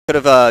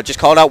Could have just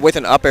called out with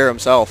an up air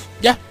himself.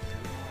 Yeah,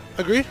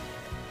 agreed.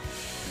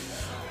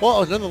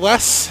 Well,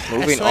 nonetheless,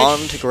 Moving on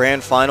to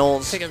grand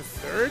finals. Taking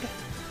third.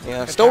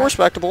 Yeah, still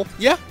respectable.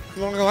 Yeah,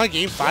 I'm not gonna lie.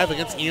 Game 5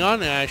 against Eon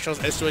shows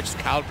SOH's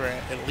caliber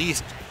at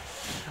least.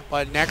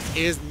 But next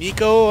is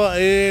Nicko,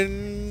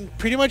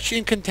 pretty much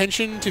in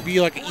contention to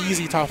be like an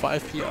easy top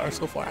 5 PR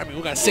so far. I mean,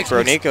 we got 6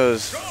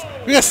 weeks.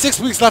 We got 6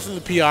 weeks left in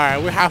the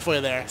PR. We're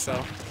halfway there,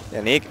 so.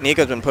 Yeah,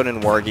 Nicko's been putting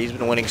in work. He's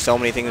been winning so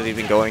many things that he's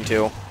been going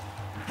to.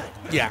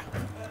 Yeah.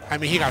 I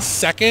mean, he got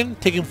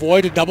second, taking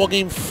Void to double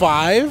game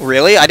 5.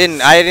 Really? I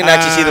didn't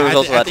actually see the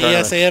results of that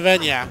tournament. At the ESA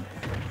event, yeah.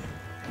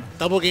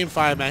 Double game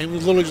 5, man. He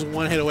was literally just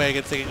one hit away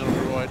against taking over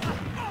Void.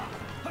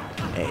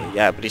 Hey,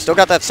 yeah, but he still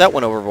got that set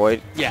win over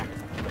Void. Yeah.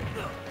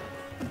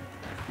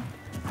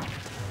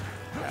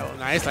 Oh,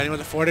 nice. Landing with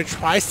the forward.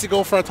 Tries to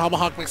go for a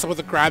tomahawk mix up with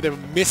a grab there,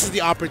 misses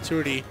the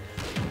opportunity.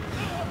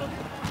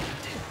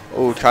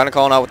 Oh, kind of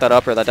calling out with that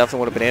upper. That definitely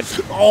would have been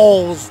it.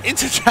 Oh,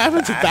 into jab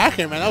into back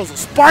here, man. That was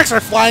sparks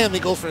are flying, and he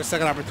goes for a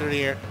second opportunity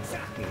here.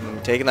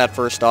 Taking that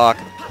first stock,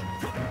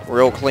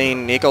 real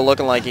clean. Nicko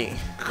looking like he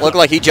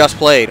just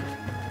played.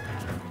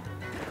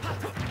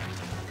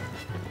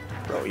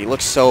 Bro, he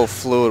looks so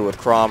fluid with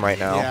Chrom right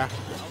now. Yeah.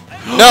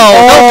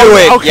 No, don't do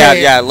it.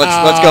 Okay. Yeah.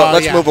 Let's go.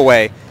 Let's move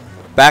away.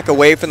 Back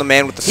away from the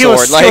man with the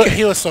sword.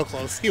 He was so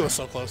close. He was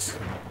so close.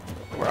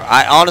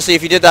 I honestly,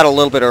 if you did that a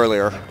little bit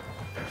earlier.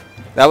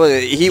 That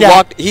was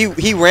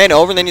he ran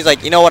over and then he's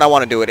like, you know what, I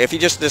want to do it. If he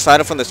just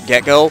decided from this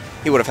get-go,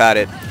 he would have had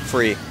it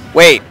free.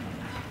 Wait.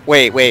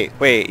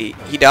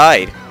 He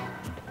died.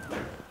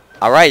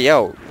 All right,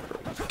 yo.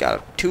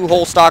 Got 2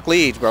 whole stock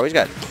leads, bro. He's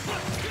got.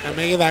 And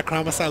making that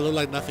Chrom side look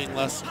like nothing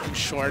less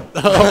short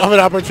of an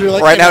opportunity.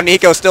 Like right now,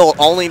 Nicko's still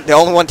the only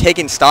one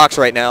taking stocks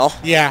right now.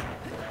 Yeah.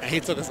 And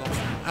he took his own.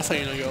 That's how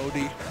you know you're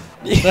OD.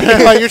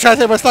 Like, you're trying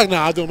to take my stock? No,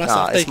 I'll do it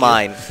myself. Nah, it's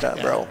mine,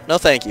 bro. No,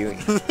 thank you.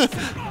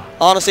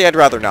 Honestly, I'd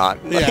rather not.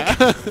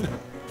 Yeah.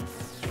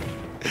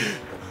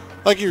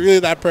 Like, you're really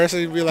that person,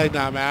 you'd be like,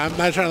 nah, man, I'm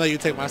not trying to let you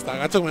take my stock.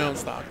 I took my own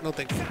stock. No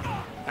thank you.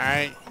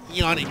 Alright.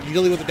 Eon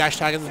immediately with the dash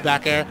tag in the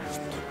back air.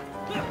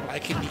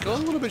 Like, Nicko a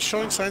little bit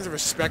showing signs of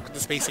respect with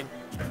the spacing.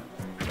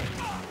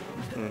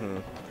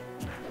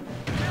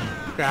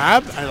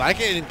 Grab. I like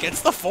it. And it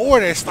gets the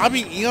forward air,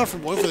 stopping Eon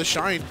from going for the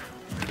shine.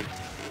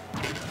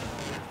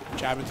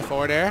 Jab into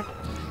forward air.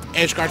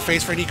 Edge guard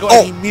face for Nicko.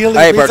 And he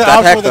immediately brings it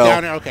out for the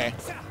down air. Okay.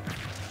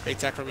 Big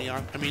tech from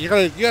Eon. I mean, you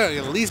gotta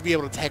at least be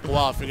able to tech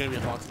well if you're gonna be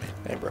a ultimate.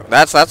 Hey, bro,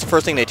 that's the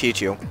first thing they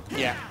teach you.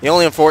 Yeah. The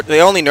only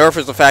nerf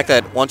is the fact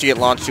that once you get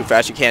launched too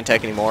fast, you can't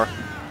tech anymore.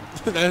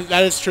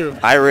 that is true.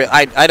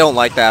 I don't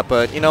like that,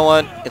 but you know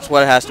what? It's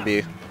what it has to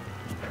be.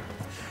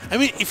 I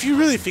mean, if you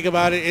really think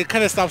about it, it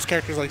kind of stops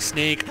characters like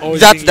Snake.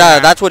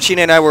 That's what Sheena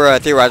and I were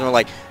theorizing. We're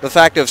like, the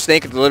fact of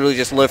Snake could literally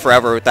just live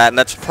forever with that, and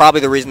that's probably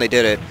the reason they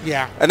did it.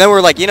 Yeah. And then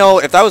we're like, you know,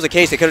 if that was the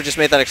case, they could have just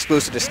made that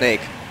exclusive to Snake.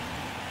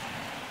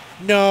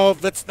 No,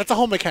 that's a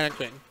whole mechanic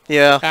thing.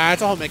 Yeah.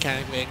 That's a whole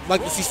mechanic thing.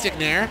 Like the C-Stick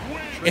Nair,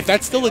 if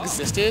that still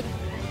existed,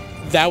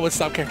 that would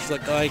stop characters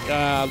like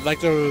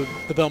the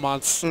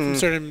Belmonts from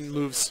certain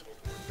moves.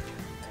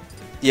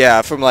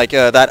 Yeah, from like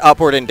that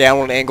upward and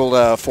downward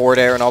angled forward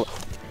air and all.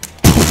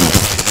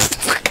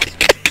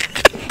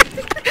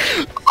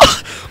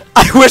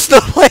 I wish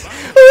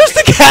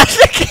the cash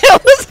cam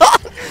was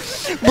on.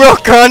 Bro,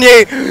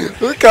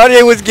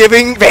 Kanye was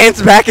giving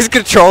Vance back his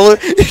controller.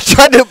 He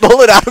tried to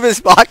pull it out of his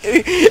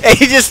pocket, and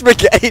he just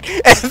spaghetti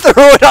and threw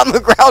it on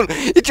the ground.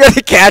 He tried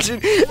to catch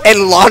it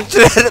and launched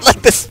it at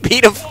like the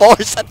speed of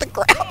force at the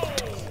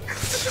ground.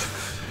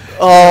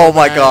 Oh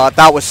my god,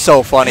 that was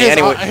so funny.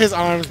 Anyway, his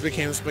arms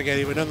became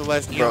spaghetti, but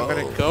nonetheless, you're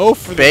gonna go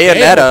for the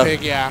Bayonetta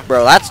pick, yeah.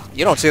 Bro,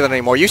 you don't see that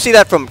anymore. You see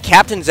that from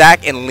Captain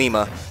Zach and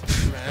Lima.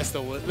 Man,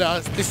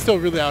 they're still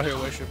really out here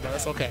wishing, but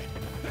that's okay.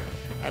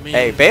 I mean,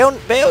 hey,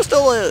 Bayo's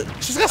still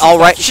she's got all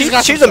right. She's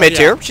a mid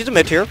tier. Yeah. She's a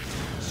mid tier.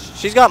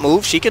 She's got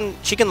moves. She can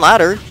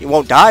ladder. You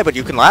won't die, but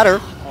you can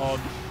ladder.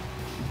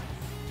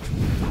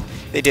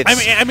 They did.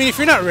 I mean, if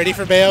you're not ready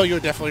for Bayo, you'll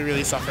definitely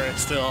really suffer it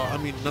still. I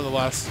mean,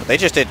 nonetheless. They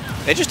just did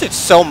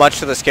so much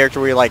to this character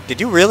where you're like,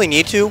 did you really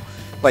need to?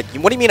 Like,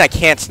 what do you mean I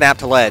can't snap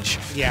to ledge?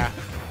 Yeah.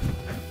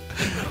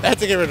 They had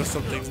to get rid of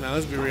some things now.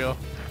 Let's be real.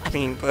 I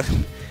mean, but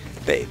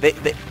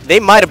they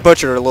might have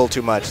butchered her a little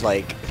too much.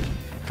 Like,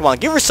 come on,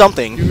 give her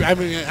something. I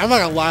mean, I'm not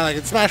gonna lie. Like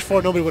in Smash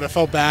 4, nobody would have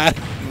felt bad.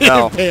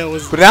 No. Bayo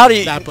was but now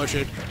that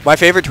butchered. My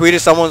favorite tweet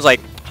is someone's like,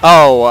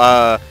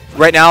 oh,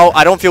 right now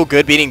I don't feel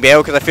good beating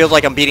Bayo because I feel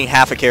like I'm beating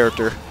half a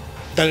character.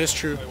 That is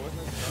true.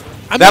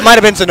 That might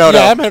have been Sonoda.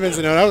 Yeah, that might have been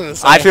Sonoda. I was gonna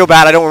say. I feel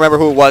bad. I don't remember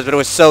who it was, but it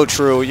was so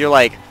true. You're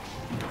like,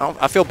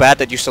 I feel bad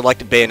that you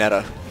selected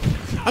Bayonetta.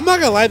 I'm not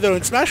gonna lie though.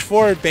 In Smash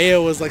 4,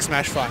 Bayo was like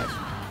Smash 5.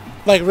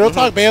 Like real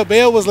talk,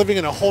 Bayo was living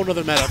in a whole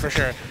nother meta for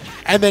sure.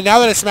 And then now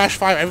that it's Smash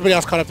 5, everybody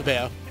else caught up to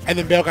Bayo, and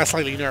then Bayo got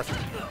slightly nerfed.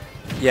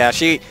 Yeah,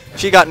 she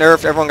got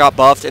nerfed. Everyone got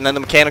buffed, and then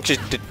the mechanics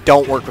just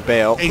don't work with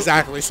Bayo.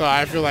 Exactly. So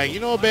I feel like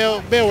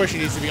Bayo where she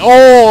needs to be.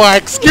 Oh,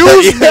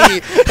 excuse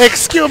me,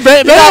 excuse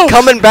me. Bayo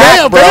coming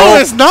back, bro. Bayo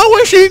is not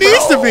where she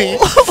needs to be.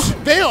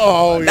 Bayo.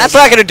 Oh, that's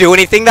not gonna do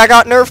anything. That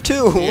got nerfed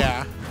too.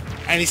 Yeah.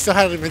 And he still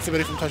had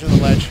invincibility from touching the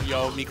ledge.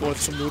 Yo, Nicko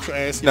with some neutral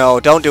airs. No,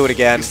 don't do it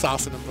again. He's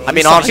saucing him, bro. I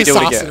mean, honestly, do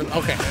it again.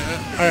 Okay.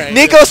 Alright.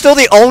 Nicko's still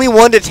the only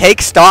one to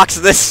take stocks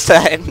this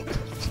set.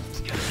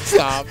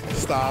 Stop.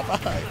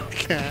 I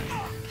can't.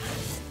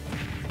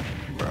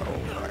 Bro,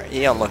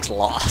 Eon looks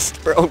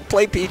lost. Bro,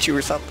 play Pichu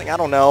or something. I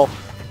don't know.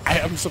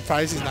 I'm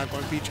surprised he's not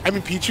going Pichu. I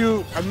mean,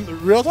 Pichu,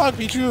 real talk,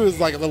 Pichu is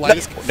like the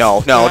lightest.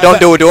 No,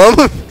 don't do it to him.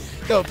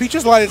 No,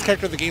 Pichu's the lightest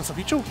character of the game, so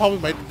Pichu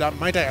probably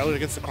might die early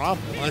against the Chrom,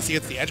 unless he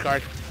gets the edge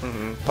guard.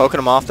 Poking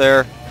him off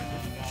there.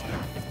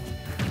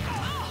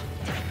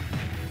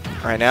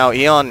 Right now,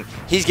 Eon,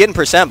 he's getting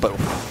percent, but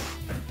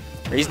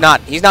he's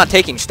not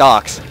taking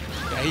stocks.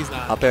 Yeah, he's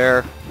not. Up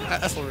air.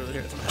 That's what really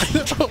hurts.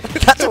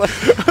 That's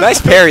what.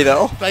 Nice parry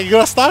though. Like, you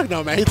got a stock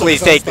now, man.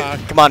 Please take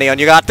it. Come on, Eon,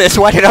 you got this.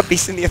 Why did I be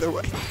seen the other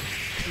way?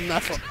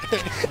 Not for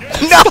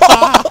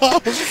No!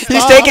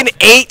 He's taking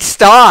 8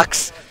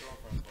 stocks.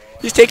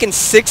 He's taking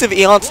 6 of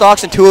Eon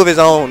stocks and 2 of his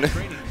own.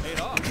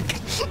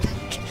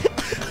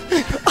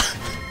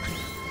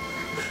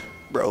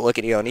 Bro, look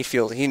at Eon.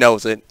 He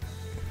knows it.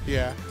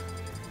 Yeah.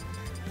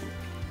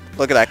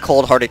 Look at that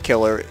cold-hearted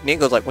killer.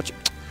 Nicko's like,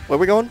 where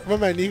we going? My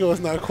man Nicko is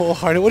not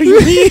cold-hearted. What do you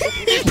mean?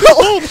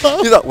 Bro,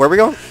 he's like, where we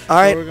going? All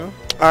right. All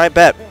right,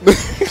 bet.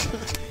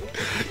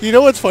 You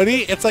know what's funny?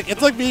 It's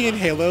like being in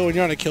Halo when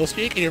you're on a kill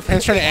streak and your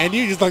friend's trying to end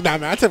you. You're just like, nah,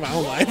 man, I took my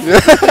own life.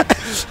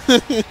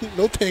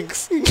 No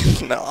thanks.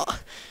 No.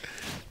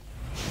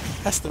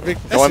 That's the big.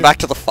 Going back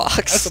to the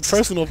Fox. That's a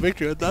personal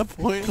victory at that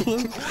point.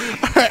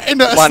 Alright,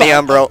 come on,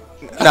 Eon, bro.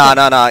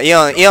 Nah.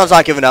 Eon's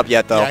not giving up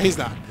yet, though. Yeah, he's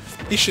not.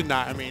 He should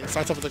not. I mean,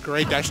 starts off with a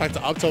great dash type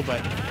to up tilt,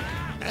 but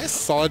nice,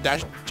 solid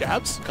dash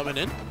jabs coming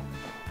in.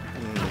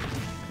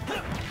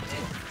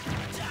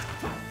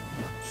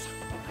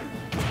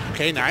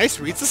 Okay, nice.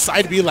 Reads the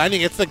side B,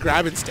 landing gets the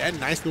grab instead.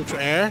 Nice neutral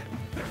air.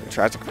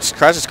 Tries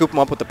to scoop him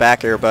up with the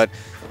back air, but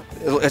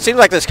it seems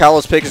like this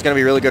Kalos pick is going to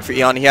be really good for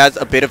Eon. He has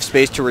a bit of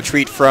space to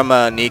retreat from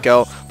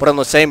Nicko, but on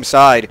the same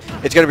side,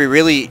 it's going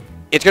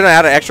to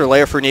add an extra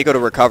layer for Nicko to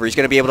recover. He's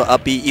going to be able to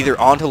up B either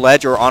onto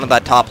ledge or onto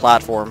that top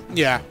platform.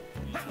 Yeah.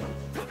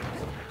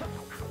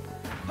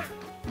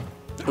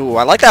 Ooh,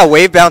 I like that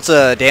wave bounce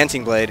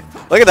dancing blade.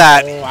 Look at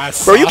that. Oh,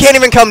 bro, you can't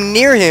even come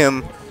near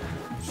him.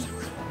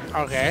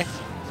 Okay.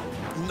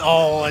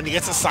 No, and he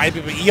gets a side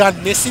B, but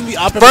Eon missing the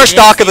up. First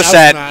stock of the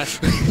set.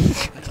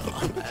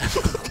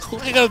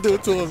 I gotta do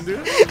it to him,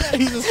 dude.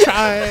 He's just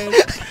trying.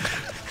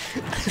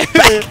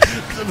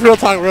 real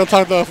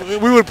talk though.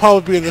 We would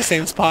probably be in the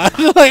same spot.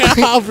 Like,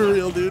 I'll be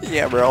real, dude.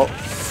 Yeah, bro.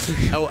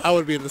 I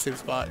would be in the same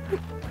spot.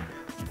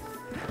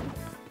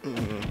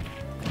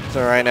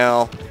 So right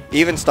now,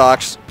 even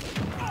stocks.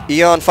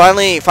 Eon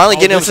finally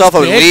getting himself a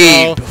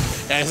lead.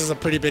 Yeah, this is a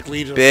pretty big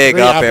lead. Big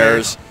up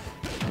airs.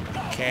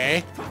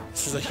 Okay.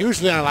 This is a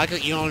huge lead. I like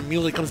it. Eon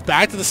immediately comes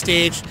back to the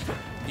stage.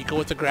 Nicko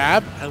with the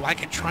grab. I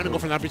like it, trying to go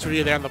for an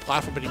opportunity there on the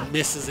platform, but he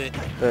misses it.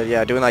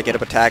 Yeah, doing that get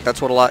up attack.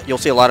 That's what you'll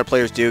see a lot of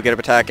players do. Get up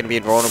attack and be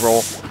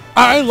invulnerable.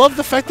 I love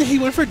the fact that he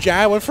went for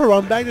jab, went for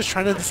run back, just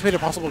trying to anticipate a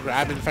possible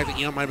grab, and the fact that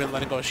Eon might have been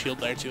letting go of shield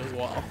there too as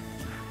well.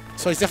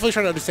 So he's definitely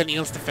trying to understand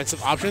Eon's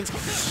defensive options.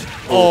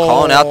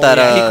 Calling out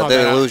that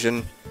the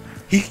illusion.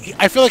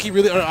 I feel like he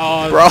really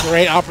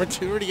great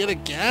opportunity yet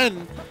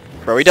again.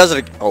 Bro, he does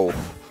it. Oh.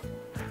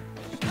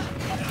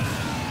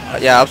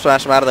 Yeah, up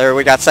smash him out of there.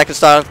 We got second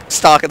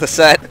stock of the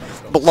set,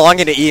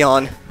 belonging to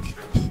Eon.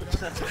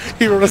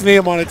 He wrote his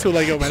name on it too,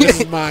 like, yo, man,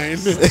 this is mine.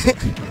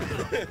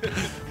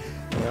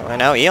 Right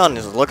now, Eon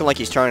is looking like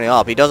he's turning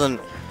up.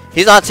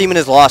 He's not seeming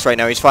his loss right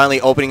now. He's finally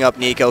opening up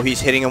Nicko.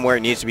 He's hitting him where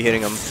it needs to be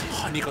hitting him.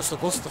 Oh, Nicko's so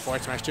close to the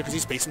forward smash too, because he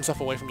spaced himself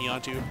away from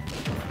Eon too.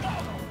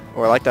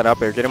 Or I like that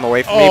up air. Get him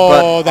away from me.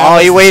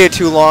 But he waited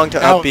too long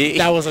to up B.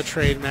 That was a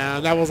trade,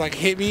 man. That was like,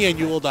 hit me and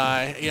you will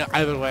die. Yeah,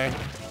 either way.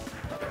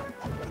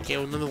 Okay,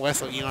 well,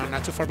 nonetheless, Eon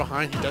not too far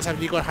behind. He does have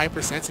Nicko at high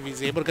percent. If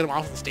he's able to get him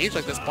off the stage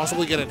like this,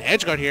 possibly get an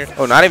edge guard here.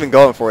 Oh, not even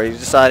going for it. He's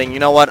deciding, you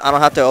know what? I don't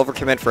have to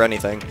overcommit for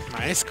anything.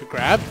 Nice, good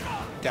grab.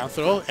 Down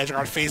throw, edge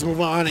guard phase move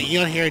on, and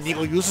Eon here.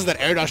 Nicko uses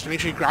that air dodge to make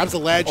sure he grabs the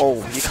ledge.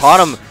 Oh, he caught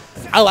him.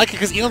 I like it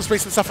because Eon's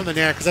spacing stuff in the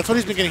nair, because that's what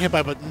he's been getting hit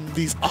by, but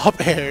these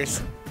up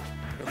airs,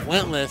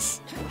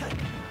 relentless.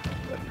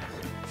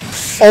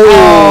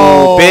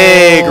 Oh,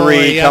 big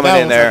read coming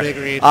in there. Big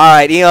read. All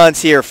right,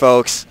 Eon's here,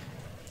 folks.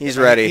 He's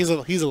ready.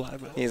 He's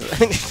alive, man.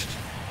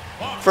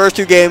 First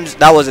 2 games,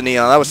 that wasn't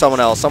Eon. That was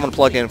someone else. Someone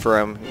plugged in for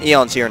him.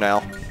 Eon's here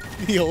now.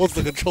 He holds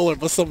the controller,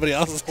 but somebody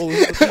else is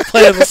playing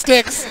the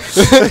sticks.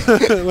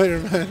 Later,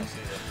 man.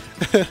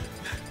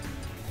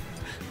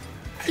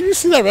 Have you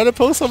seen that Reddit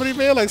post somebody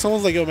made? Like,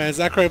 someone's like, yo, man,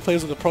 Zachary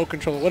plays with a pro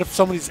controller. What if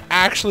somebody's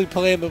actually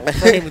playing the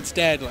frame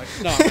instead? Like,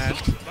 no, man.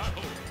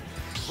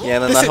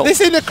 Yeah, and then they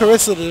say that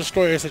Carissa the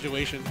Destroyer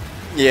situation.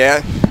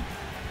 Yeah.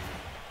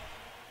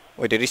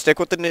 Wait, did he stick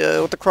with the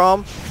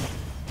Chrom?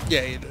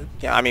 Yeah, he did.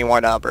 Yeah, I mean,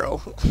 why not,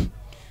 bro?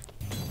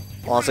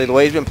 Honestly, the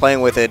way he's been playing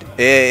with it,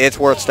 it's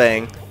worth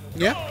staying.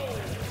 Yeah.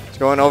 It's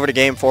going over to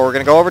game 4. We're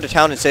going to go over to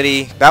Town and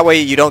City. That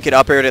way you don't get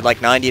up aired at like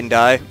 90 and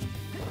die.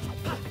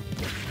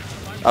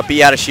 Up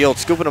B out of shield,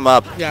 scooping him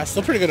up. Yeah,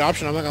 still pretty good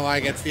option. I'm not going to lie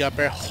against the up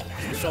air.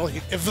 felt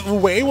like if the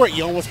way where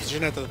Eon was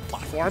positioned at the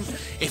platform,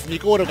 if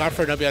Nicko would have gone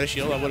for a W out of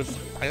shield, I would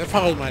have. I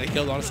probably might have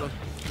killed, honestly.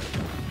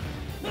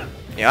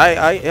 Yeah,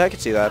 I could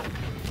see that.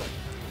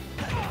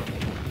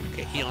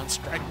 Okay, Eon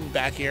striking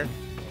back here.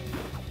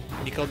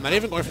 Nicko not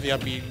even going for the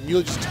up B.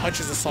 Immediately just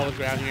touches the solid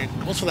ground here.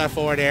 Goes for that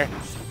forward air.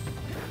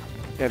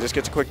 Yeah, just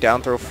gets a quick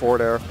down throw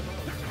forward air.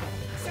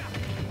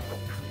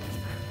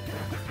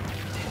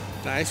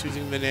 Nice,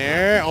 using the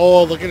nair.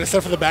 Oh, looking to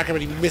set for the back end,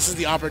 but he misses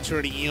the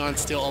opportunity. Eon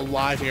still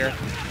alive here.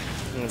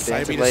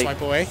 Side B to swipe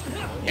away.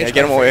 Yeah,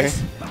 get him away.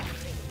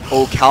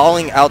 Oh,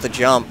 calling out the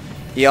jump.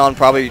 Eon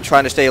probably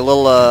trying to stay a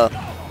little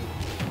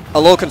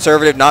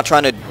conservative, not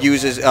trying to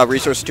use his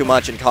resources too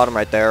much, and caught him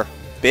right there.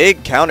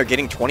 Big counter,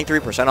 getting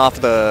 23% off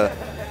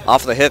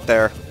the hit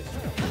there.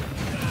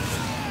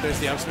 There's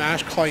the up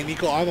smash, calling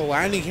Nicko on the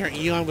landing here.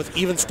 Eon with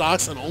even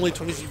stocks and only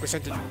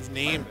 23% to his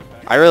name.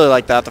 I really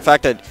like that. The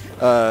fact that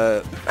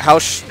how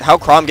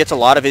Chrom gets a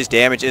lot of his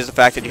damage is the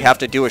fact that you have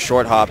to do a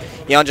short hop.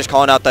 Eon just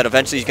calling out that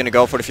eventually he's going to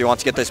go for it if he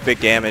wants to get this big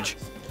damage.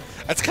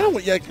 That's kind of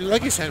what,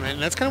 like you said, man,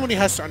 that's kind of when he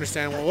has to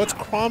understand, well, what's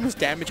Chrom's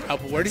damage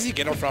output? Where does he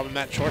get it from in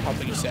that short hop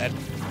that you said?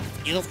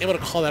 Eon's able to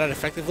call that out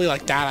effectively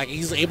like that. Like,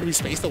 he's able to be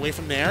spaced away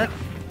from there,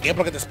 able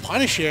to get this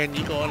punish here, and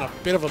Nicko on a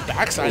bit of a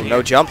backside here.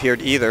 No jump here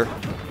either.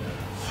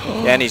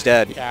 Yeah, and he's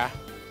dead. Yeah.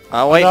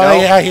 Oh, wait, no.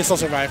 Yeah, he still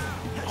survived.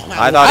 Oh, man,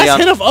 I thought Eon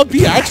hit of up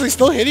B actually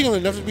still hitting him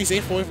enough to be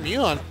safe away from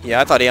Eon.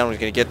 Yeah, I thought Eon was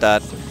going to get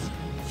that.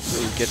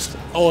 He gets.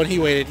 Oh, and he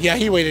waited. Yeah,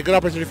 he waited. Good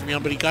opportunity from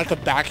Eon, but he got the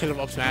back hit of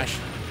up smash.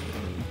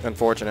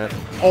 Unfortunate.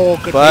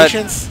 Oh, good but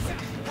patience.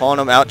 Calling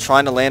him out,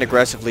 trying to land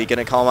aggressively, going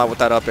to call him out with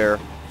that up air.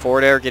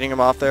 Forward air, getting him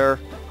off there.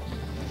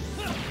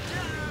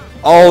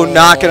 Oh,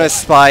 not going to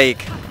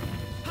spike.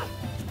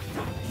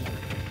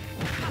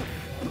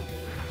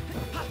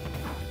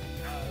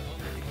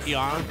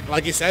 Eon,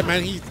 like you said,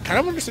 man, he's kind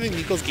of understanding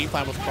Nicko's game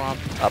plan with Chrom.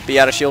 Up B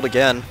out of shield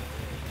again.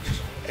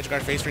 Edge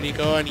guard face for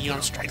Nicko, and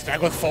Eon strikes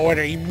back with forward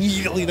air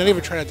immediately, not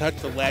even trying to touch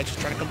the ledge, just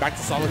trying to come back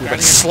to solid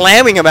ground.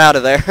 Slamming him out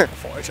of there.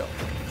 Forward choke.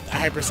 The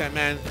high percent,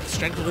 man.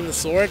 Strength within the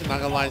sword,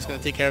 not gonna lie, is gonna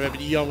take care of it,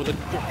 but Eon with a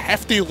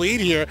hefty lead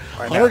here.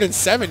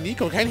 107,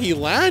 Nicko, can he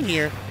land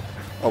here?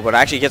 Oh, but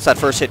actually gets that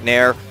first hit in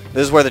air.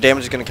 This is where the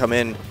damage is going to come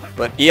in.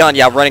 But Eon,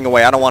 yeah, running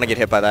away. I don't want to get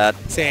hit by that.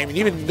 Same, and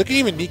even look at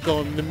even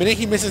Nicko. The minute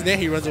he misses there,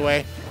 he runs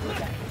away.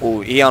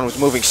 Oh, Eon was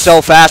moving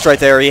so fast right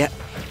there.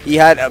 He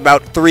had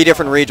about 3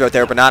 different reads right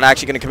there, but not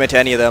actually going to commit to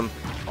any of them.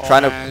 Oh,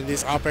 Trying man,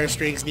 these up air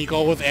strings.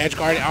 Nicko with edge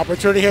guard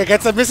opportunity here,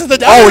 gets a misses the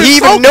down. Oh, he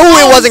even knew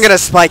it wasn't going to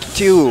spike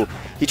too.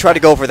 He tried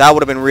to go for that.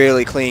 Would have been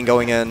really clean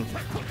going in.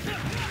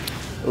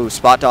 Ooh,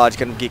 spot dodge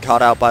going to get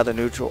caught out by the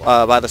neutral,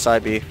 by the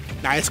side B.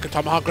 Nice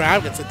tomahawk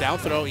grab, gets a down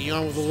throw.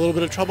 Eon with a little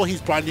bit of trouble. He's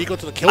brought Nicko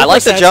to the kill. I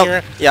like the jump.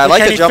 Here. Yeah, I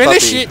like the jump up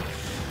finish B. it?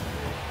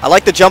 I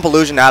like the jump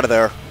illusion out of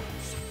there.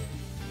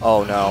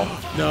 Oh no.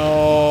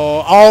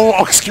 No.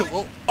 Oh, excuse.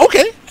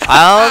 Okay.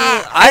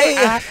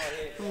 I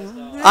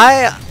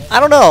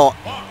don't know.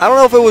 I don't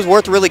know if it was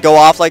worth to really go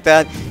off like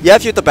that. Yeah,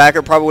 if you hit the backer,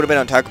 it probably would have been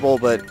untouchable,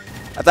 but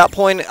at that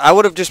point, I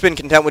would have just been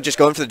content with just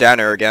going for the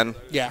down air again.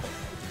 Yeah.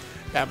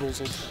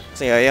 Bamboozled.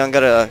 So yeah, Eon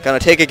gonna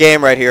take a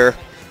game right here.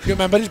 Yeah,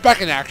 man, but he's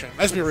back in action.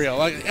 Let's be real.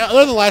 Like,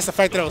 other than the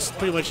fact that it was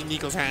pretty much in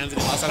Nicko's hands and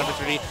he lost that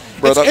opportunity,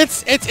 Bro,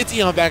 it's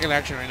Eon back in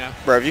action right now.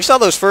 Bro, if you saw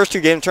those first 2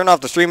 games, turn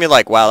off the stream, you're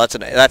like, wow, that's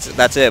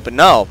it. But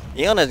no,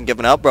 Eon hasn't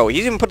given up, bro.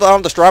 He's even put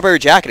on the strawberry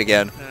jacket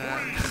again.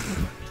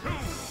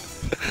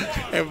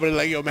 Everybody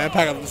like, yo, man,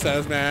 pack up the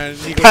subs, man.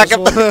 Pack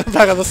up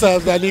the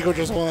subs, man. Nicko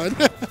just won.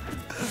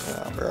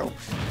 Yeah, bro.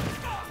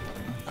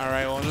 All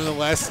right, well,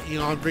 nonetheless,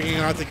 Eon bringing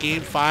out the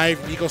game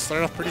 5. Nicko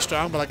started off pretty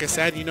strong, but like I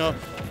said, you know,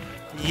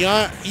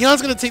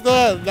 Eon's going to take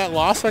that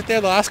loss right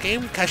there, the last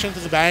game, cash into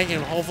the bank,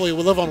 and hopefully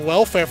we'll live on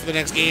welfare for the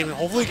next game, and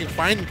hopefully he can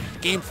find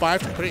game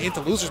 5 to put it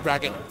into loser's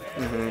bracket.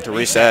 To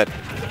reset.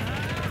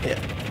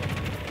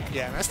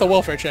 Yeah, that's the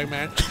welfare check,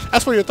 man.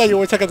 That's where you thought you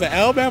were taking the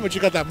L, man, but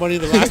you got that money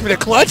in the last minute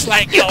clutch.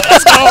 Like, yo,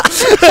 let's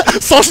go.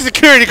 Social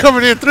Security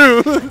coming in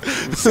through.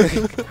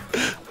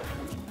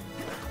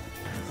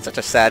 Such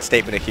a sad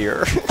statement to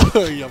hear.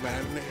 Yo,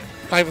 man.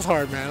 Life is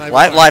hard, man.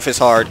 Life is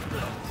hard.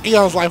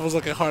 Eon's life was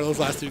looking hard those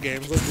last 2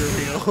 games. Let's be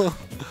real.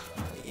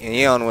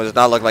 Eon was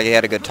not looking like he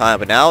had a good time,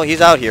 but now he's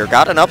out here.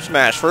 Got an up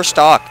smash. First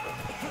stock,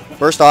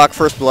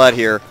 first blood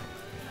here.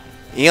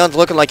 Eon's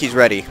looking like he's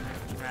ready.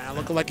 Man,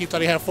 looking like he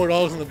thought he had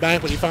 $4 in the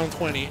bank, but he found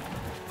 20.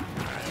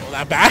 Well,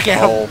 that back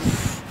out. Oh.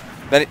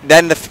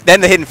 Then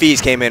the hidden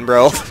fees came in,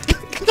 bro.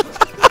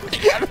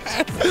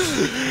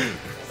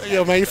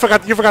 Yo, man, you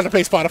forgot to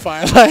pay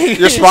Spotify. Like,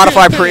 your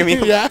Spotify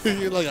premium. Yeah.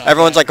 Like, oh,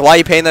 everyone's like, why are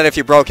you paying that if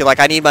you're broke? You're like,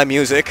 I need my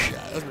music.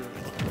 Yeah,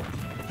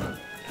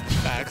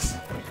 facts.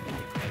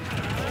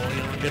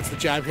 Oh, gets the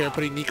jab here,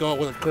 putting Nicko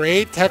with a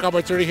great tech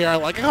opportunity here. I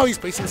like how he's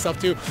spacing stuff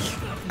too.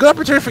 Good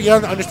opportunity for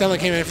Eon to understand,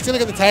 like, hey man, if he's gonna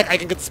get the tech, I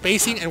can get the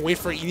spacing and wait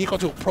for Nicko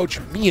to approach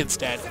me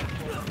instead.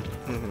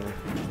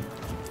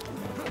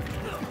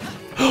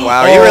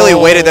 Wow, he really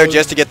waited there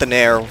just to get the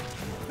nair.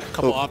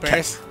 Couple up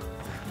airs.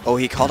 Oh,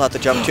 he called out the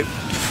jump too.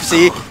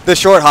 See, the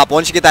short hop.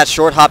 Once you get that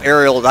short hop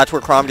aerial, that's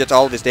where Chrom gets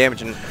all of his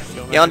damage. And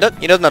Eon,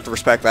 he doesn't have to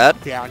respect that.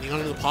 Yeah, and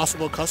Eon is a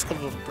possible cusp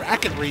of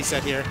bracket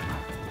reset here.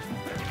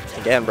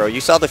 Again, bro,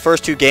 you saw the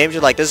first 2 games,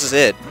 you're like, this is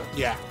it.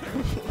 Yeah.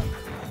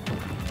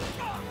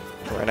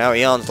 Right now,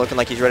 Eon's looking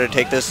like he's ready to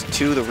take this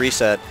to the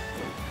reset.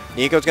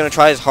 Nicko's going to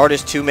try his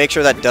hardest to make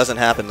sure that doesn't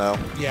happen, though.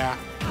 Yeah.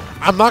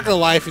 I'm not going to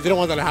lie, if he didn't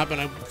want that to happen,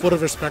 I would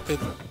have respected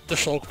the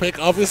Shulk pick,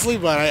 obviously,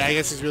 but I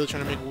guess he's really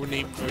trying to make a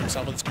name for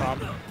himself with his Chrom.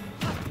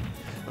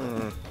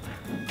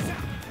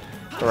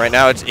 But right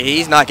now,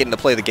 he's not getting to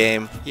play the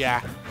game.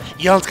 Yeah.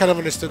 Eon's kind of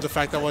understood the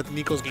fact that what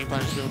Nicko's game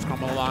plan is doing with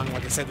Chrom all along.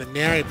 Like I said, the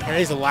Nair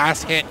parries the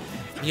last hit,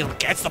 and Eon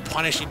gets the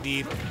punish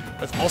indeed.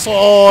 But it's also,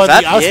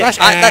 the out smash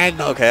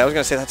and... Okay, I was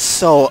going to say, that's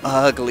so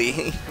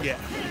ugly. Yeah.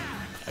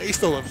 He's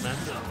still living, man.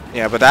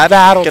 Yeah, but that's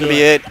going to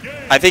be it.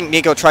 I think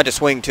Nicko tried to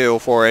swing, too,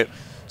 for it.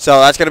 So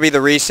that's going to be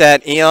the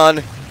reset. Eon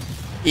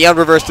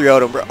reverse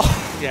 3-0'd him, bro.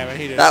 Yeah, man,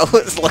 he did. That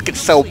was looking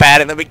so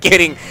bad in the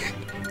beginning.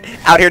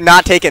 Out here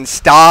not taking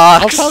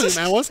stocks. I'm telling you,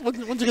 man, once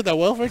you get that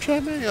welfare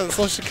check, man, you know, the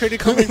Social Security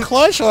coming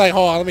clutch, you're like,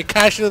 hold on, let me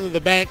cash it into the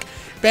bank.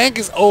 Bank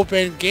is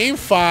open. Game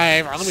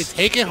 5. Let me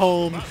take it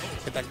home.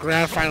 Get that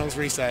grand finals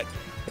reset.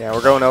 Yeah,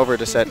 we're going over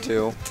to set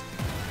 2.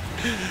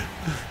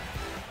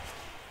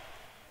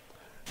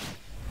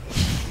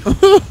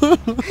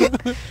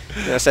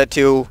 Yeah, set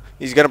 2.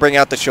 He's gonna bring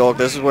out the Shulk.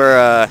 This is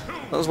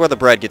where the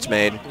bread gets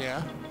made.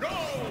 Yeah.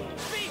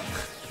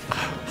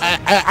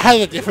 I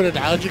had a different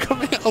analogy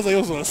coming. I was like,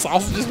 "Was when a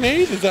sausage is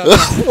made?" Is that?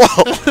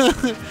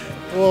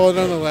 Whoa. Well,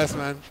 nonetheless,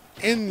 man.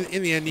 In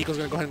the end, Nicko's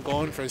gonna go ahead and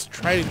go in for his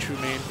tried and true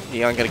main.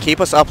 Yeah, I'm gonna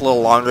keep us up a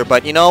little longer,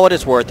 but you know what?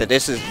 It's worth it.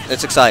 It's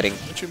exciting.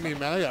 What you mean,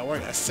 man? I got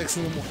work at 6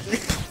 in the morning.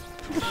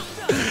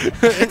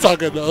 It's all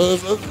good though.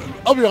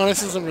 I'll be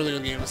honest, it's some really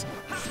good games.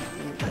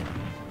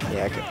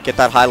 Yeah, get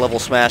that high-level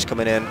smash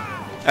coming in.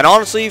 And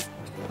honestly,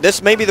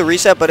 this may be the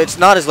reset, but it's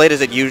not as late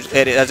as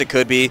it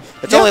could be.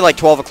 It's only like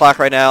 12 o'clock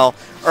right now.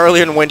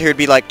 Earlier in the winter, it'd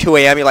be like 2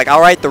 a.m. You're like, all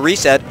right, the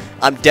reset.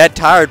 I'm dead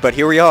tired, but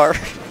here we are.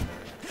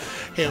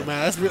 Hey,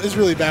 man, it's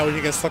really bad when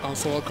you get stuck on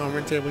solo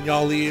commentary when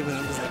y'all leave, and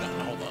I'm just like,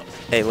 oh, hold up.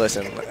 Hey,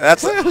 listen,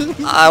 that's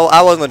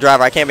I wasn't the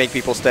driver. I can't make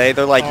people stay.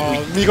 They're like,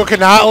 Nicko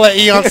cannot let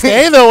Eon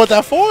stay though with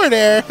that forward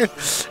air.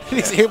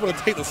 He's able to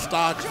take the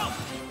stock.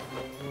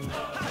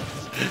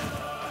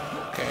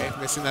 Okay,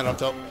 missing that up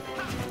tilt.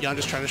 Eon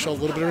just trying to show a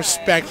little bit of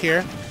respect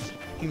here.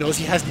 He knows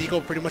he has Nicko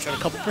pretty much at a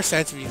couple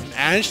percent, and he's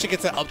managed to get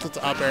that up tilt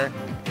to up air.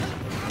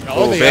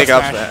 Oh, big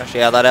up smash.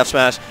 Yeah, that F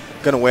smash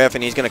gonna whiff,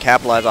 and he's gonna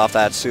capitalize off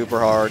that super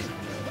hard.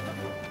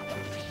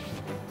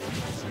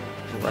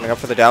 Running up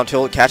for the down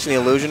tilt, catching the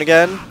illusion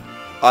again.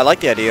 Oh, I like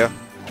the idea.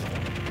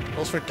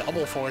 Goes for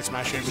double forward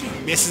smash here, but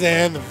he misses it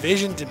in the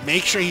vision to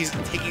make sure he's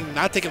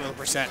not taking the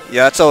percent.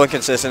 Yeah, that's so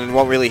inconsistent and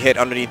won't really hit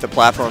underneath the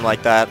platform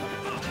like that.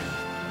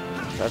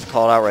 That's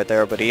called out right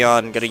there, but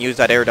Eon gonna use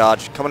that air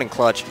dodge, coming in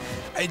clutch.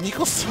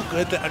 Nicko's so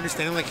good at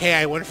understanding, like, hey,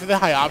 I went for the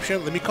high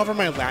option, let me cover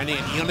my landing,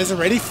 and Eon isn't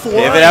ready for it.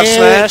 Pivot F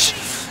smash.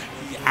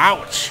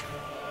 Ouch.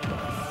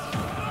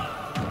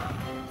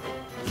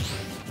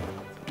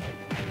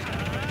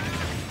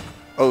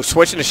 Oh,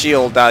 switching to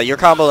shield. Your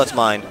combo, that's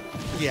mine.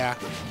 Yeah.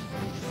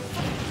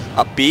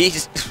 Up B.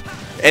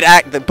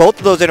 Both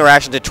of those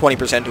interactions did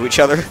 20% to each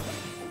other.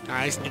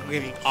 Nice. Nicko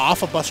getting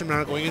off a Buster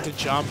Runner, going into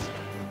jump.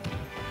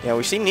 Yeah,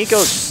 we've seen Nicko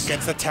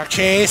gets the tech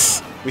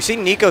chase. We've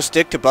seen Nicko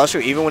stick to Buster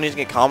even when he's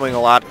getting comboing a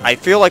lot. I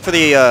feel like for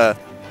the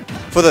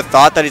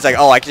thought that he's like,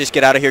 oh, I can just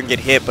get out of here and get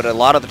hit, but a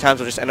lot of the times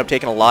we'll just end up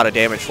taking a lot of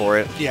damage for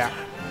it. Yeah.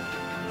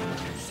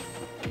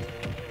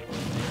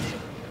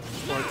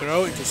 Forward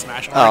throw into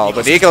smash. Oh,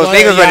 but Nicko's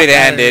ready to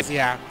end it.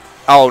 Yeah.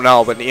 Oh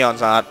no, but Eon's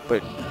not.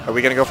 But are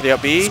we gonna go for the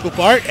up B? Scoop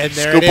art, and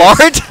there Scoop it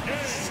art.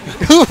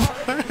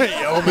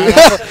 Yo, man,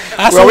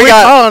 that's well,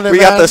 what we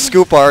got the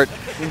scoop art.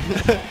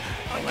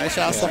 My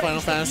shot's still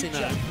Final Fantasy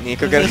 9.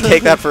 Nicko gonna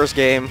take that first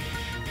game.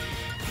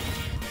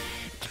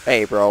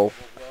 Hey, bro.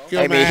 Yo,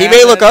 I mean, man, he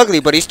may look ugly,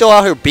 but he's still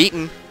out here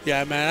beating.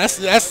 Yeah, man.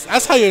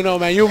 That's how you know,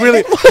 man. You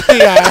really,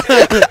 yeah.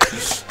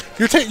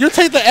 You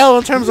take the L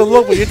in terms of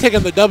look, but you're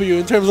taking the W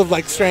in terms of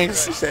like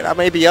strengths. He said, I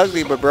may be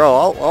ugly, but bro,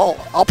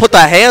 I'll put the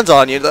hands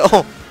on you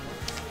though.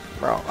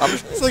 Bro,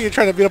 it's like you're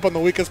trying to beat up on the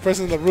weakest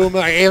person in the room.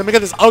 Like, hey, let me get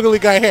this ugly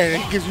guy here,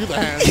 and he gives you the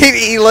hand.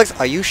 He looks.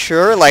 Are you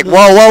sure? Like,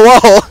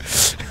 whoa.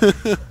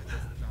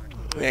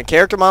 Man,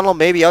 character model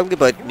may be ugly,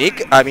 but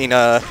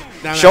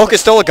Shulk is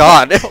still a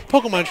god.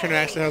 Pokemon Trainer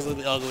actually has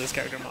the ugliest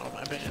character model, in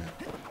my opinion.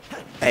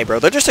 Hey, bro,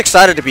 they're just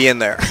excited to be in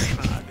there.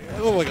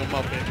 They look like a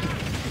Muppet.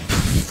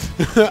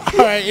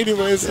 Alright,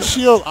 anyways, the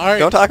shield art.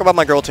 Don't talk about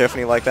my girl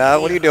Tiffany like that.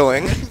 What are you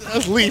doing?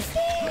 That's Leaf.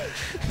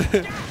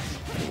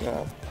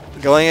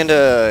 Going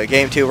into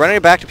game 2, running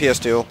it back to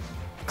PS2.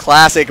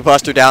 Classic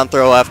Buster down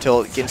throw F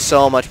tilt, getting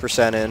so much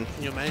percent in.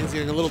 Yo, man, he's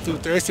getting a little too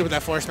thirsty with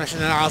that forward smash,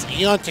 and then allows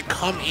Eon to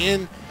come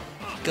in,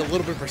 get a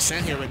little bit of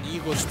percent here, but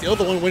Nicko's still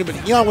the one winning,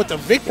 but Eon with the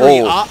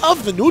victory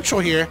of the neutral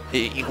here.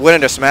 He went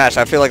into smash.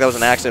 I feel like that was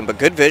an accident, but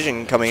good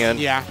vision coming in.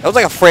 Yeah. That was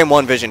like a frame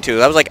 1 vision, too.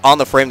 That was like on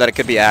the frame that it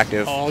could be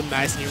active. Oh,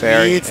 nice. And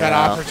he reads that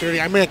opportunity.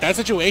 I mean, at that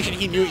situation,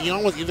 he knew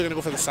Eon was either going to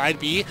go for the side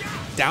B.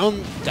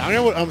 Down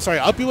here, I'm sorry,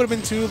 up B would have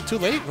been too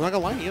late. I'm not going to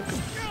lie, Eon.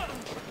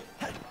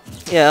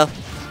 Yeah.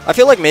 I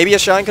feel like maybe a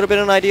shine could have been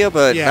an idea,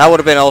 but that would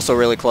have been also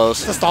really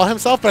close. To stall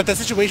himself, but that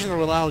situation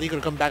will allow Nicko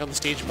to come back on the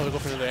stage and probably go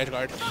for another edge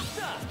guard.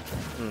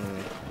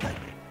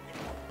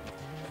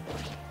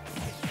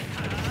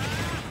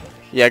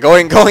 Yeah,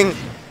 going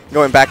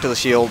back to the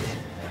shield.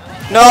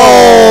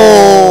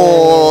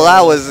 No,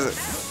 that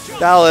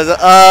was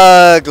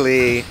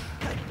ugly.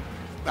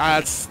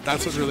 That's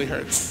what really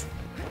hurts.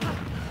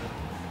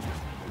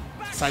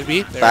 Side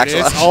B, there Backslash.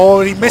 it is. Oh,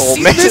 and he missed.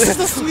 He misses. misses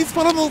the sweet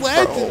spot on the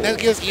ledge, and that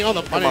gives Eon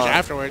the punish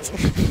afterwards.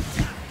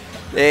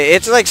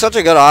 It's like such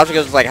a good option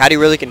because it's like, how do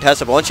you really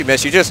contest it? But once you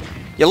miss,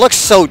 you look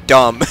so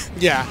dumb.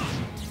 Yeah.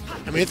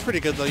 I mean, it's pretty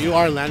good though. You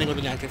are landing with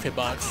an active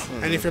hitbox,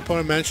 and if your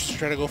opponent manages to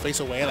try to go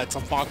face away, like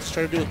some Fox is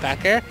trying to do with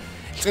back air,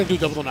 he's gonna do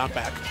double the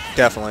knockback.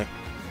 Definitely.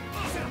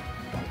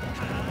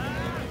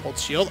 Hold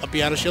shield, up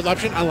B out of shield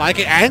option. I like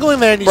it. Angling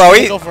there, and he's Bro,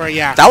 gonna go for it.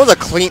 Yeah. That was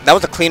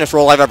the cleanest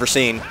roll I've ever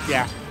seen.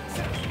 Yeah.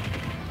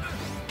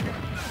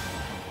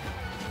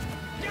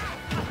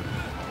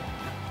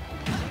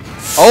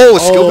 Oh,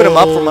 scooping him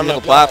up from under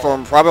the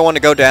platform. Probably wanted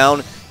to go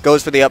down.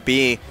 Goes for the up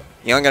B.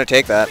 Young gonna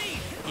take that.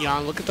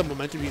 Eon, look at the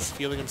momentum he's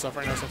feeling himself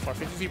right now so far.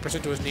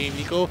 53% to his name.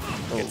 Nicko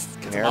gets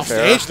him off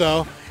fair. stage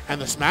though. And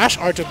the smash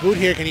art to boot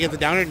here. Can he get the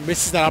downer? And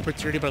misses that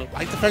opportunity. But I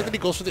like the fact that he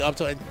goes for the up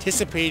tilt,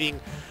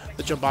 anticipating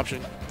the jump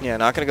option. Yeah,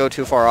 not gonna go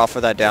too far off for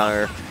that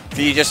downer. If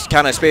you just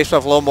kind of spaced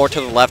off a little more to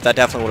the left, that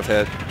definitely would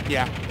have hit.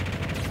 Yeah.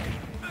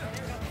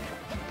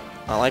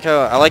 I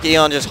like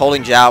Eon just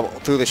holding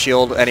jab through the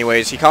shield.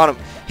 Anyways, he caught him.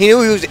 He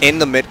knew he was in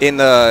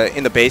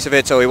the base of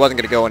it, so he wasn't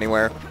gonna go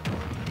anywhere.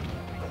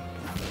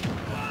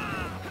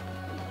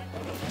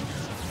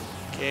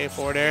 Okay,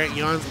 forward air.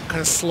 Eon's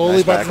kind of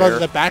slowly about to run to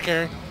the back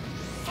air.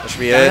 That should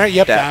be it.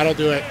 Yep, that'll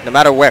do it. No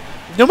matter where.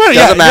 No matter.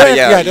 Doesn't matter.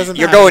 Yeah, it doesn't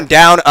You're matter. going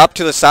down, up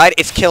to the side.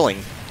 It's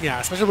killing. Yeah,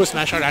 especially with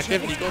smash art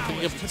active. Nicko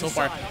picking up so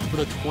far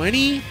with a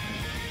 20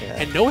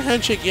 and no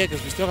handshake yet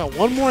because we still got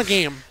one more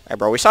game. Hey,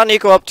 bro, we saw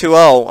Nicko up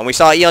 2-0, and we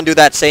saw Eon do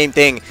that same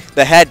thing.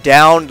 The head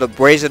down, the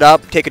raise it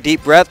up, take a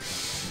deep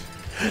breath.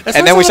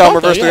 And then we saw him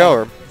reverse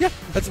 3-0. Yeah,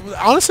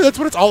 honestly, that's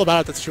what it's all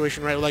about, that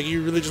situation, right? Like,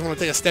 you really just want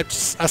to take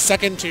a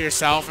second to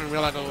yourself and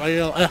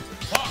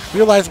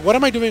realize, what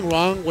am I doing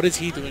wrong? What is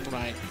he doing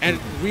right? And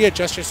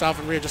readjust yourself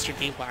and readjust your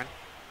game plan.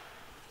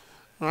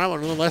 All right, well,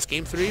 nonetheless,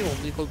 game 3, will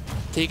Nicko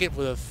take it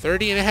with a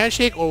 30 and a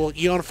handshake, or will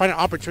Eon find an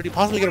opportunity,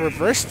 possibly get a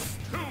reverse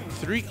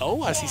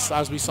 3-0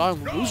 as we saw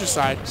on the loser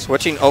side?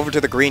 Switching over to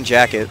the green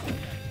jacket.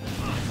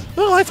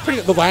 Oh, that's pretty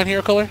good. The land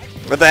hero color?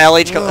 With the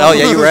LH color. Oh,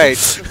 yeah, you're right.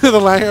 The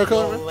land hero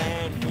color?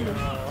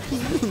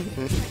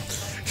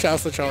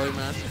 Shouts to Charlie,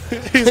 man.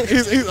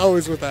 he's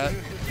always with that.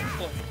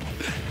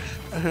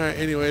 Alright,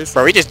 anyways.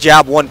 Bro, he just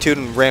jabbed 1-2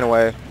 and ran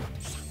away.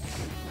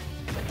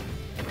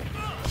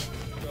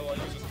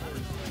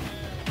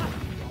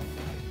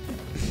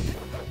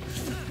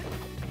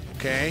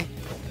 Okay.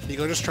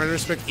 Nicko just trying to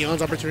respect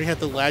Eon's opportunity at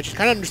the ledge. You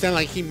kind of understand,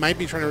 like, he might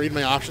be trying to read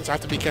my options, so I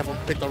have to be careful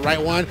and pick the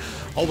right one.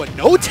 Oh, but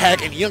no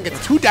tech, and Eon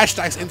gets 2 dash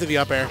attacks into the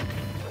up air.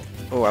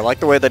 Oh, I like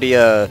the way that he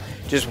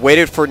just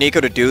waited for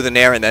Nicko to do the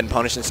nair and then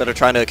punish instead of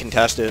trying to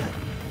contest it.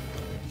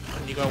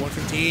 Nicko at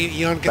 115.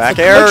 Eon gets back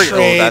the air. good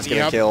trade. Oh, that's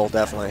going to kill,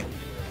 definitely.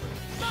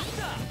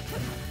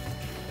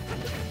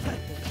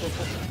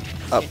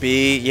 Up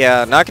B.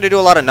 Yeah, not going to do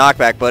a lot of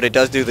knockback, but it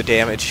does do the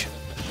damage.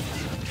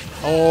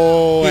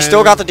 Oh, He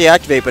still got the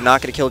deactivate, but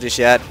not going to kill just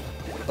yet.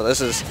 Well,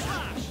 this is...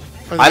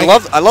 I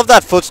love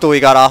that footstool he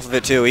got off of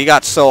it, too. He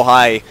got so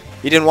high.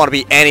 He didn't want to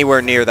be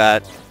anywhere near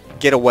that.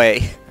 Get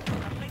away.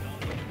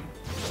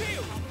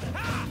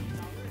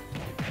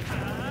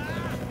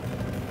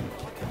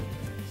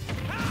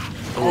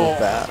 Oh,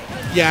 bad.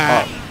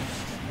 Yeah.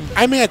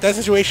 I mean, at that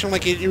situation,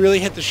 like, it really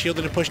hit the shield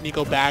and it pushed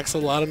Nicko back, so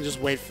a lot of them just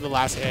wait for the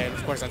last hit. And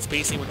of course, that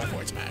spacing with that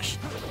forward smash.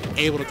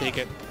 Able to take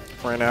it.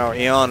 Right now,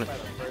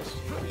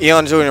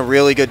 Eon's doing a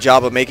really good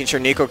job of making sure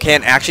Nicko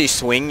can't actually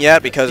swing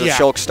yet because of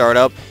Shulk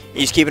startup.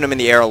 He's keeping him in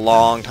the air a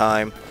long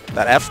time.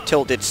 That F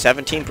tilt did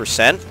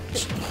 17%.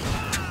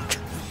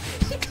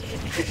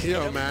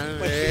 Yo,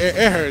 man,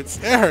 it hurts.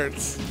 It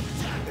hurts.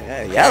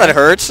 Yeah, that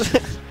hurts.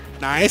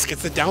 Nice.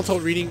 Gets the down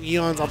tilt reading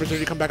Eon's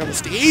opportunity to come back on the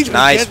stage.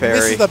 Nice parry.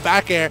 This is the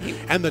back air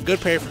and the good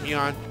parry from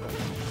Eon.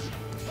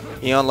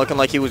 Eon looking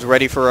like he was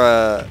ready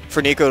for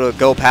Nicko to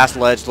go past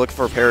ledge, looking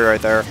for a parry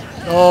right there.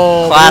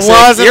 Oh, classic.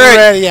 Wasn't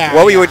ready. Yeah.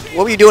 What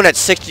were you doing at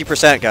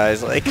 60%,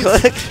 guys? Like,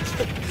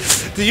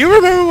 do you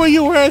remember when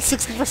you were at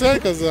 60%?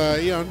 Because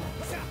Eon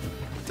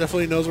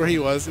definitely knows where he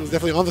was. He was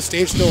definitely on the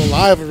stage, still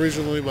alive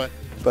originally,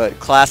 but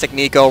classic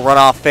Nicko run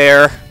off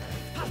fair.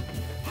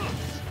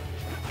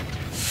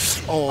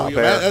 Oh,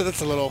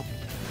 that's a little...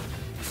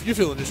 You're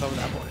feeling yourself at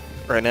that point.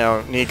 Right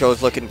now,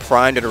 Nicko's looking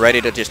primed and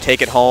ready to just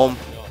take it home.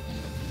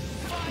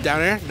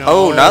 Down air? No.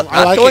 Oh, not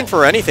like going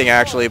for anything,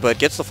 actually, but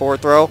gets the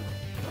forward throw.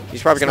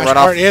 He's probably going to run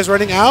off. Is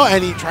running out,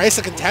 and he tries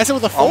to contest it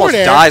with a forward Almost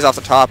air. dies off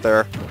the top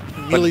there.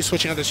 Immediately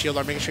switching out the shield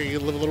art, making sure you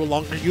live a little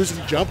longer,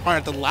 using jump art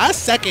at the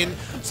last second,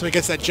 so he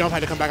gets that jump, had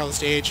to come back on the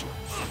stage.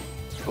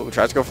 Oh,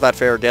 tries to go for that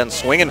fair again,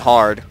 swinging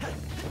hard.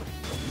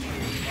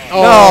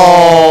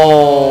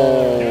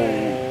 Oh.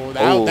 No.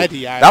 Oh, Ooh, that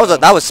DI.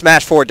 that was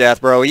smash 4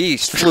 death, bro. He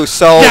flew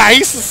so. Yeah,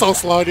 he's so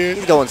slow, dude.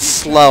 He's going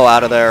slow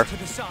out of there.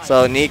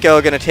 So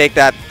Nicko gonna take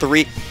that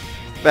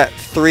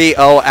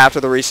 3-0 after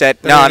the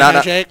reset. No.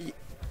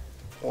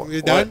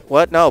 You done?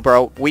 What? No,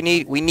 bro. We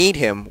need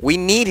him. We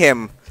need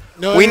him.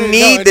 No, we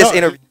need this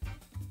interview.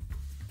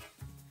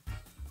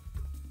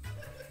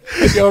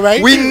 You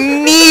alright? We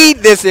need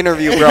this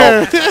interview,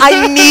 bro.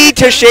 I need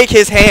to shake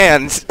his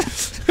hands.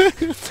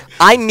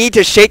 I need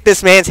to shake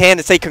this man's hand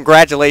and say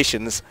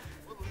congratulations.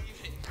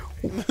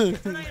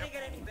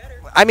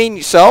 I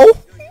mean, so?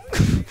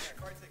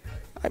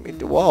 I mean,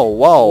 whoa.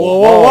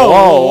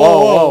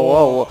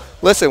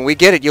 Listen, we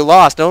get it. You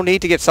lost. No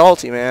need to get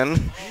salty,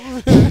 man.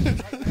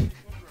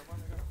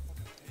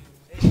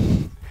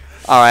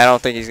 All right, I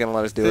don't think he's gonna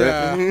let us do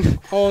it.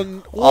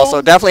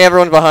 Also, definitely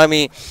everyone behind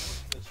me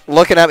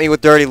looking at me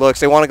with dirty looks.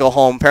 They want to go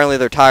home. Apparently,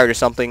 they're tired or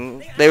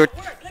something. They were.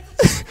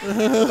 He's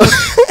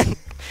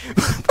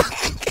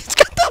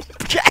got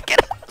the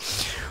jacket.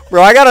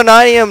 Bro, I got a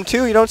 9 a.m.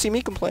 too. You don't see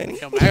me complaining.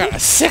 I got a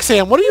 6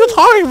 a.m. What are you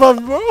talking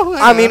about, bro?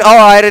 I mean, all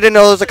right. I didn't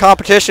know there was a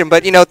competition,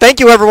 but thank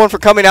you everyone for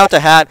coming out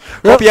to Hat.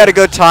 Hope you had a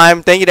good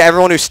time. Thank you to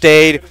everyone who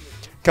stayed.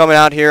 Coming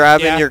out here,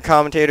 I've been your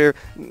commentator,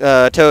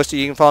 Toasty.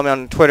 You can follow me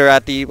on Twitter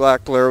at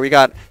 @TheBlackBlur. We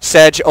got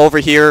Sedge over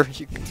here.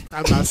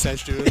 I'm not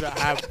Sedge, dude.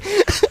 I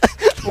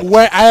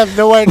have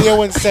no idea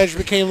when Sedge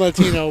became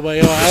Latino, but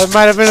it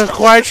might have been a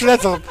quite.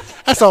 That's a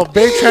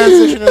big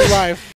transition in life.